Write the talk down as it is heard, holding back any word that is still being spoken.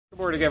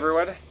Morning,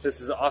 everyone. This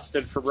is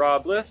Austin from Raw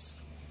Bliss.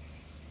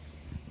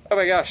 Oh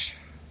my gosh,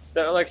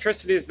 the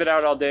electricity has been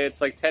out all day. It's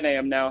like 10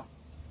 a.m. now.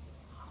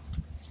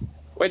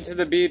 Went to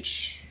the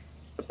beach,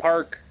 the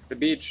park, the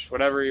beach,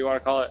 whatever you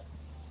want to call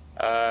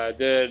it.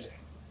 Did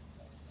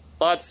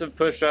lots of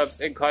push-ups,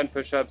 incline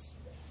push-ups.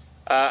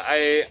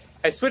 I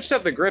switched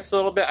up the grips a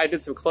little bit. I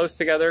did some close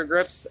together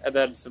grips and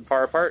then some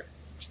far apart.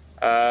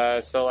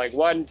 So like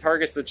one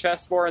targets the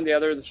chest more and the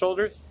other the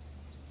shoulders.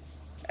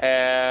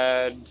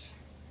 And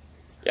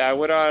yeah, I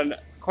went on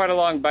quite a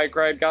long bike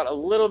ride, got a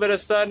little bit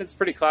of sun. It's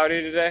pretty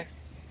cloudy today.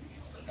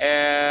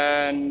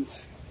 And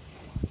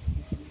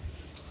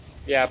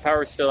yeah,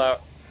 power's still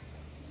out.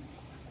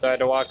 So I had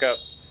to walk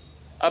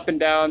up and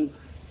down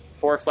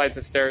 4 flights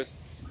of stairs,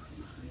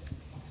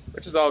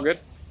 which is all good.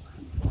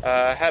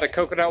 Had a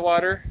coconut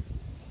water.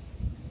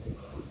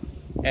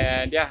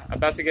 And yeah, I'm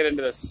about to get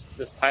into this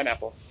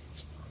pineapple.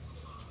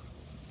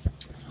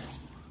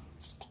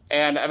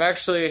 And I'm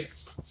actually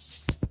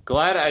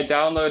glad I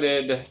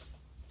downloaded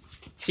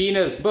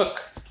Tina's book,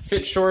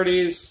 Fit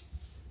Shorty's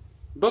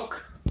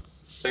book.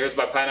 So here's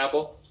my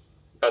pineapple.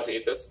 About to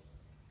eat this.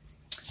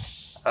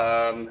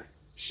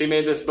 She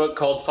made this book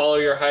called Follow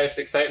Your Highest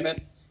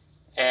Excitement.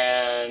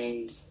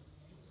 And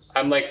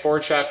I'm like 4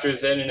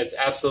 chapters in and it's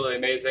absolutely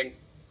amazing.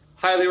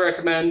 Highly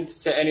recommend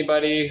to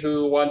anybody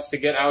who wants to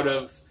get out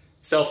of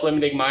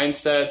self-limiting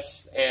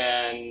mindsets.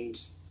 And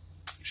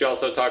she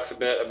also talks a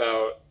bit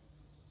about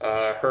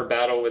her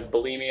battle with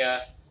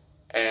bulimia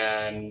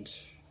and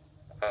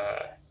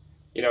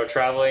you know,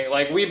 traveling.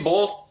 Like we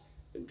both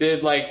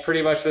did like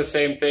pretty much the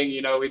same thing.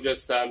 You know, we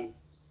just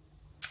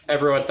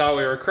everyone thought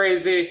we were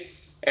crazy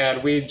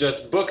and we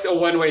just booked a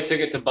one-way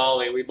ticket to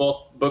Bali. We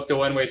both booked a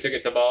one-way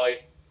ticket to Bali,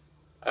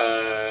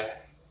 and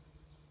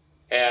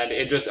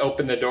it just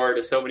opened the door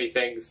to so many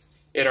things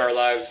in our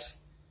lives,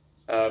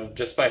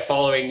 just by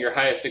following your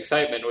highest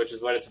excitement, which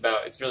is what it's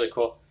about. It's really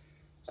cool.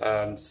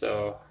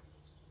 So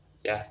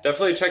yeah,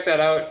 definitely check that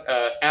out,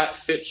 at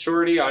Fit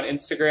Shorty on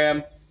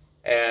Instagram,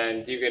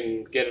 and you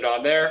can get it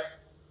on there.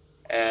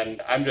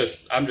 And I'm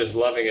just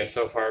loving it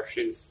so far.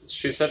 She's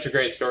such a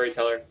great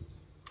storyteller.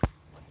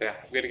 Yeah,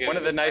 I'm gonna get one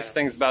of the nice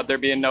things about there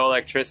being no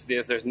electricity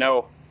is there's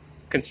no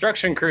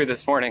construction crew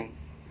this morning.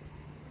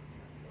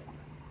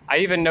 I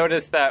even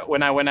noticed that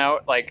when I went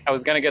out, like I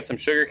was gonna get some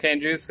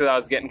sugarcane juice because I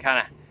was getting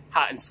kind of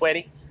hot and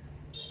sweaty.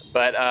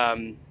 But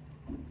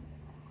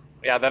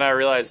yeah, then I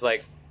realized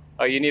like,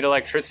 oh, you need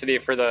electricity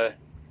for the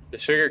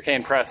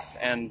sugarcane press,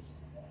 and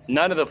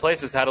none of the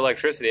places had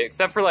electricity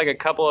except for like a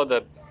couple of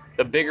the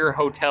bigger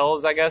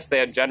hotels. I guess they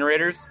had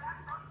generators,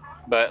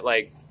 but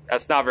like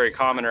that's not very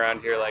common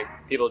around here. Like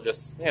people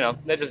just, you know,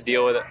 they just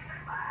deal with it.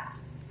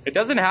 It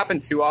doesn't happen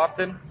too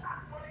often,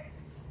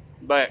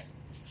 but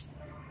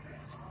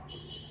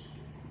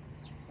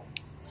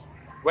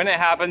when it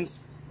happens,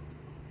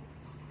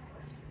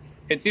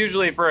 it's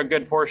usually for a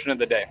good portion of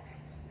the day.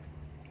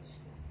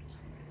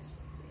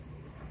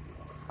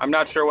 I'm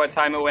not sure what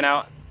time it went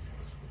out.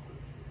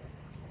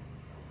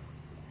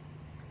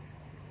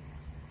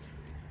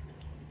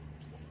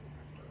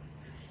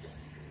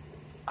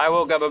 I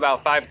woke up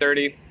about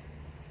 5:30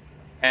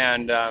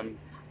 and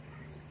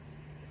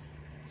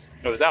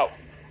it was out.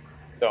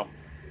 So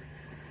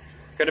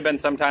could have been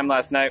sometime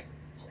last night.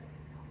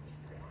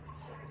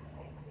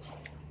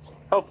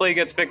 Hopefully it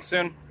gets fixed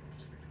soon.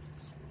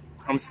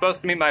 I'm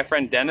supposed to meet my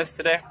friend Dennis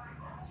today.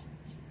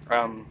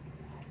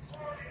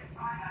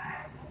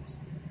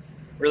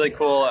 Really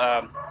cool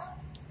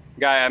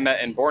guy I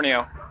met in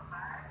Borneo.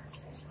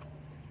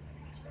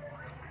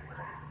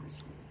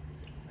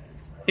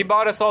 He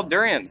bought us all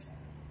durians.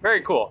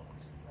 Very cool.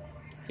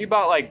 He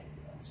bought like,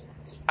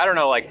 I don't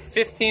know, like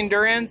 15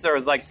 durians. There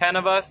was like 10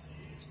 of us.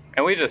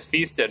 And we just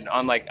feasted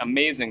on like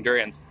amazing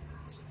durians.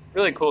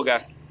 Really cool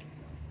guy.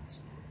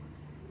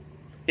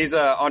 He's an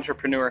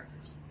entrepreneur.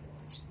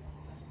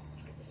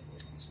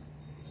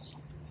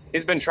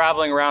 He's been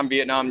traveling around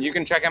Vietnam. You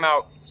can check him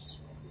out.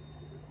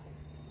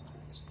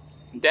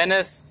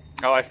 Dennis,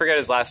 oh, I forget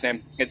his last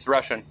name. It's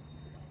Russian.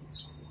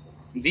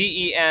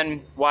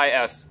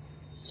 D-E-N-Y-S.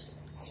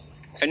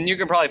 And you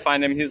can probably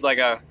find him. He's like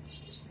a,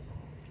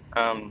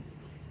 I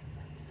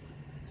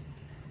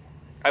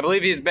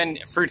believe he's been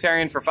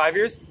fruitarian for 5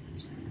 years.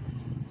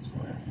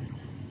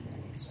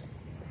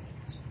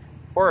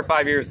 4 or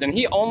 5 years. And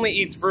he only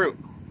eats fruit.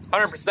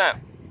 100%.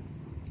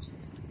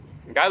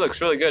 The guy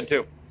looks really good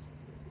too.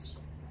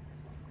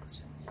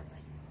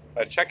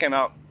 But check him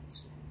out.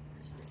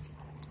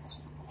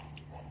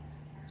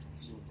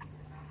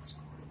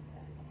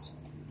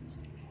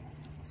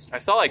 I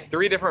saw like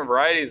 3 different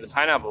varieties of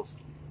pineapples.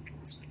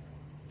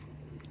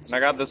 And I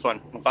got this one.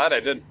 I'm glad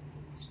I did.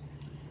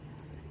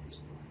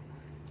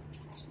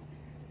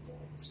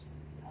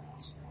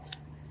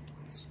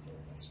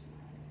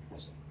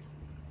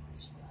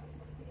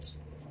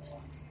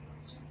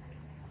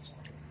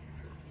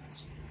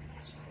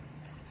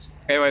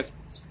 Anyways,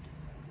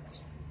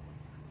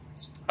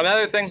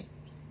 another thing,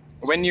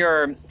 when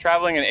you're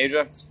traveling in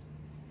Asia,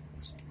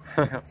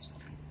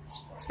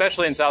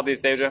 especially in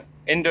Southeast Asia,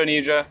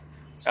 Indonesia,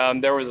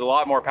 there was a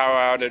lot more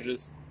power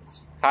outages.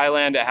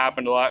 Thailand, it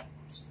happened a lot.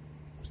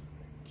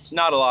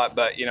 Not a lot,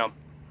 but you know,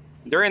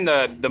 during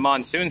the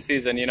monsoon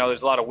season, you know,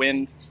 there's a lot of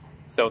wind,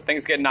 so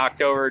things get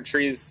knocked over,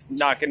 trees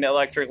knock into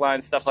electric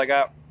lines, stuff like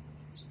that.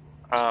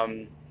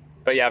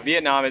 But yeah,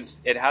 Vietnam,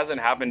 it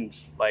hasn't happened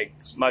like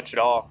much at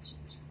all.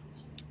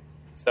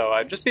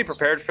 So just be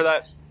prepared for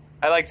that.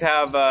 I like to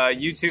have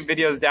YouTube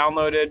videos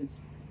downloaded.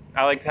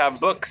 I like to have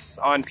books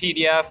on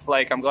PDF.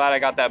 Like, I'm glad I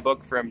got that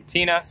book from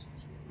Tina.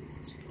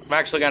 I'm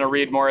actually going to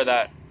read more of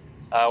that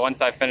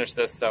once I finish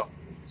this. So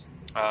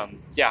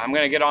yeah, I'm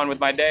going to get on with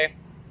my day.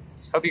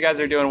 Hope you guys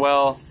are doing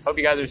well. Hope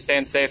you guys are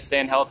staying safe,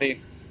 staying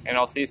healthy, and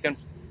I'll see you soon.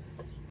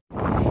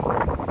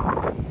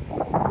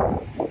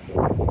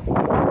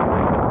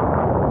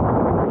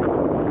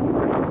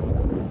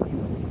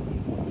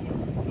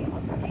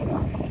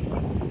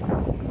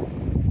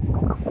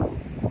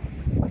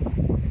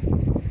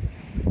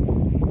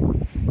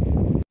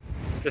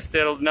 Just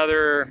did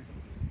another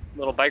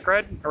little bike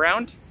ride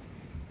around.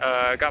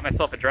 Got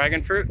myself a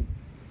dragon fruit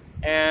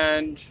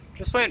and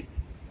just went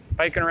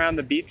biking around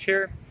the beach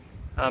here.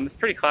 It's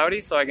pretty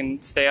cloudy, so I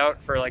can stay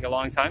out for like a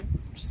long time,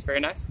 which is very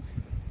nice.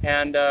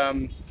 And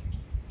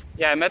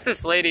yeah, I met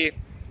this lady,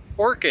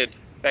 Orchid,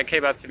 that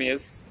came up to me.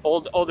 This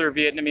older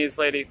Vietnamese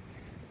lady.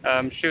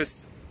 She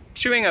was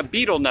chewing a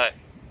betel nut,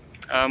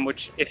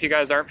 which, if you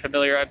guys aren't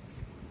familiar,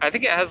 I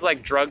think it has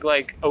like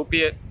drug-like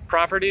opiate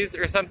properties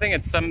or something.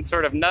 It's some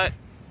sort of nut,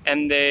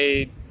 and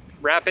they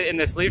wrap it in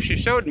this leaf. She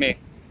showed me,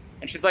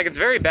 and she's like, it's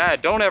very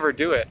bad, don't ever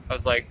do it. I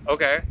was like,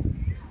 okay.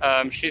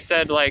 She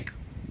said, like,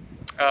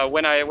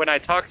 when I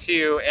talk to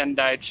you and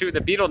I chew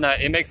the betel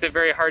nut, it makes it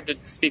very hard to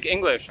speak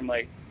English. I'm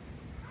like,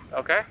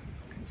 okay.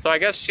 So I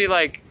guess she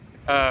like,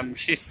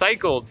 she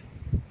cycled.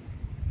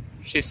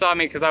 She saw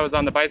me because I was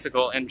on the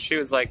bicycle, and she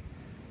was like,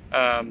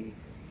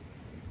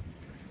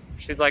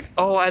 she's like,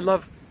 oh, I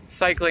love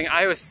cycling.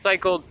 I was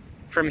cycled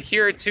from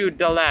here to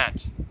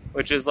Dalat,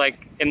 which is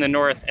like in the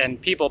north, and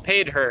people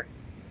paid her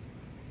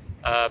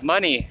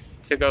money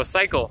to go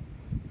cycle.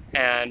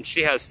 And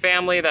she has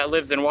family that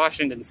lives in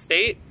Washington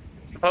State,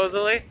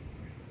 supposedly.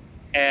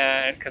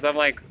 And because I'm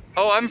like,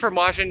 oh, I'm from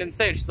Washington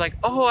State. She's like,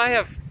 oh, I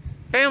have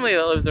family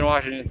that lives in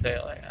Washington State.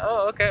 I'm like,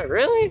 oh, okay,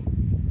 really?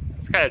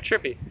 It's kind of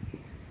trippy.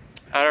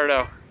 I don't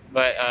know.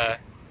 But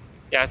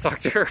yeah, I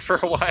talked to her for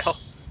a while.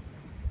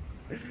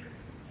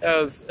 It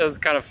was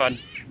kind of fun.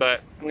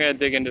 But I'm going to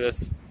dig into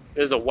this.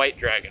 There's a white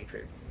dragon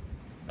fruit.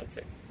 Let's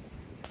see.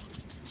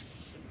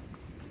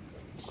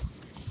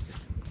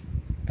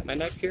 Got my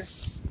knife here.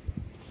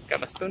 Got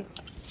my spoon.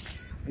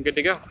 I'm good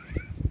to go.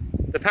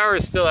 The power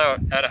is still out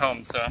at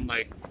home, so I'm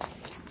like,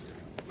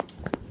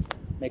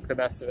 make the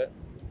best of it.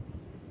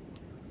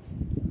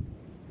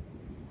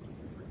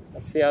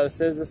 Let's see how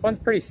this is. This one's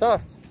pretty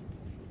soft.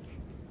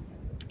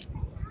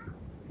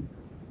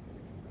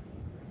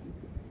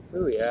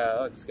 Ooh, yeah,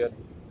 that looks good.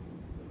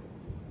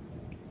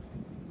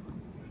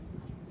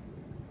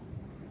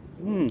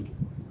 Mmm.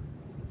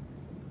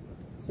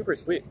 Super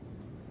sweet.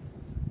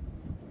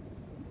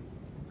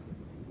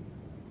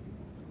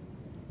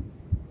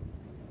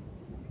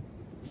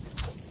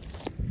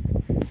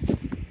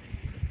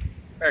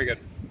 Very good.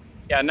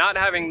 Yeah, not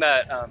having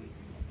that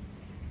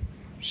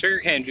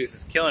sugarcane juice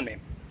is killing me.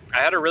 I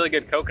had a really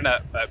good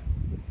coconut, but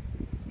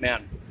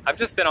man, I've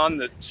just been on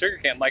the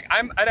sugarcane. Like,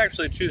 I'd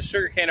actually choose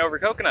sugarcane over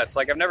coconuts.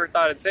 Like, I've never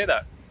thought I'd say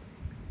that.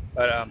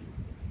 But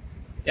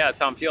yeah, that's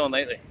how I'm feeling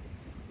lately.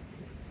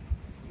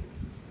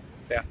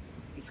 So yeah,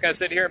 I'm just gonna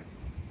sit here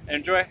and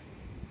enjoy.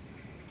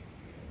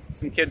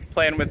 Some kids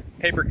playing with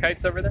paper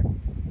kites over there.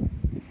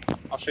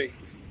 I'll show you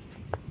these.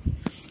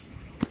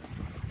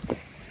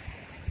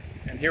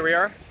 And here we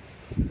are.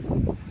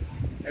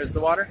 There's the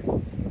water.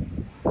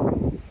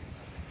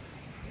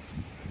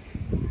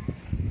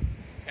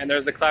 And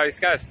there's the cloudy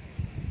skies.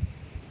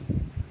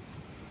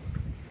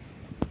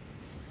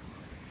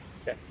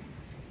 Okay.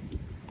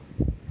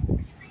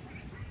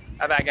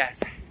 Bye-bye,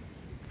 guys.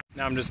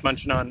 Now I'm just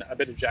munching on a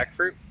bit of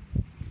jackfruit.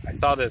 I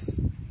saw this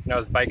when I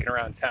was biking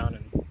around town,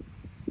 and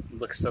it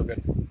looks so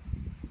good.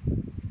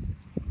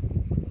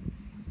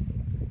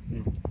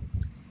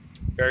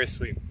 Very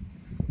sweet.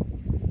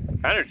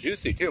 Kind of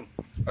juicy too.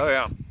 Oh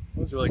yeah, it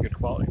was really good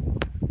quality.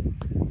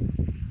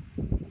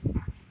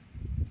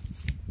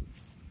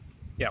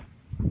 Yeah,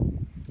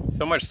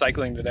 so much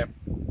cycling today.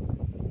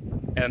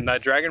 And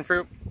that dragon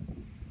fruit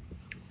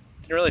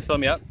didn't really fill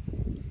me up.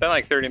 It's been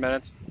like 30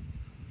 minutes.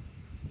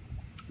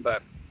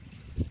 But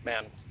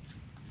man,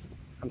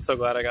 I'm so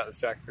glad I got this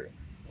jackfruit.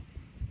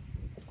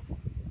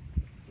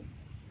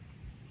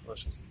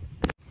 Delicious.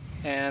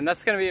 And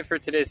that's going to be it for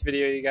today's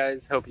video, you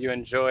guys. Hope you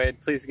enjoyed.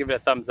 Please give it a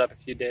thumbs up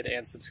if you did,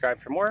 and subscribe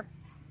for more.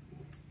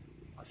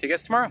 I'll see you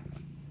guys tomorrow.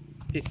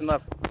 Peace and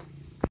love.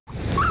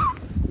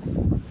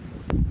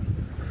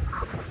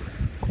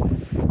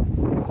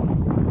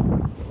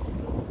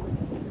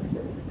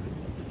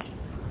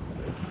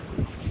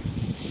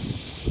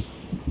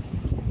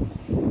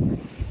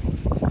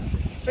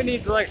 Who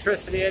needs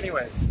electricity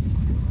anyways?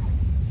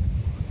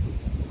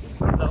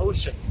 The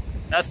ocean.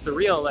 That's the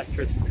real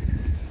electricity.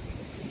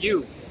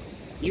 You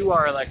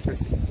are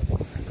electricity.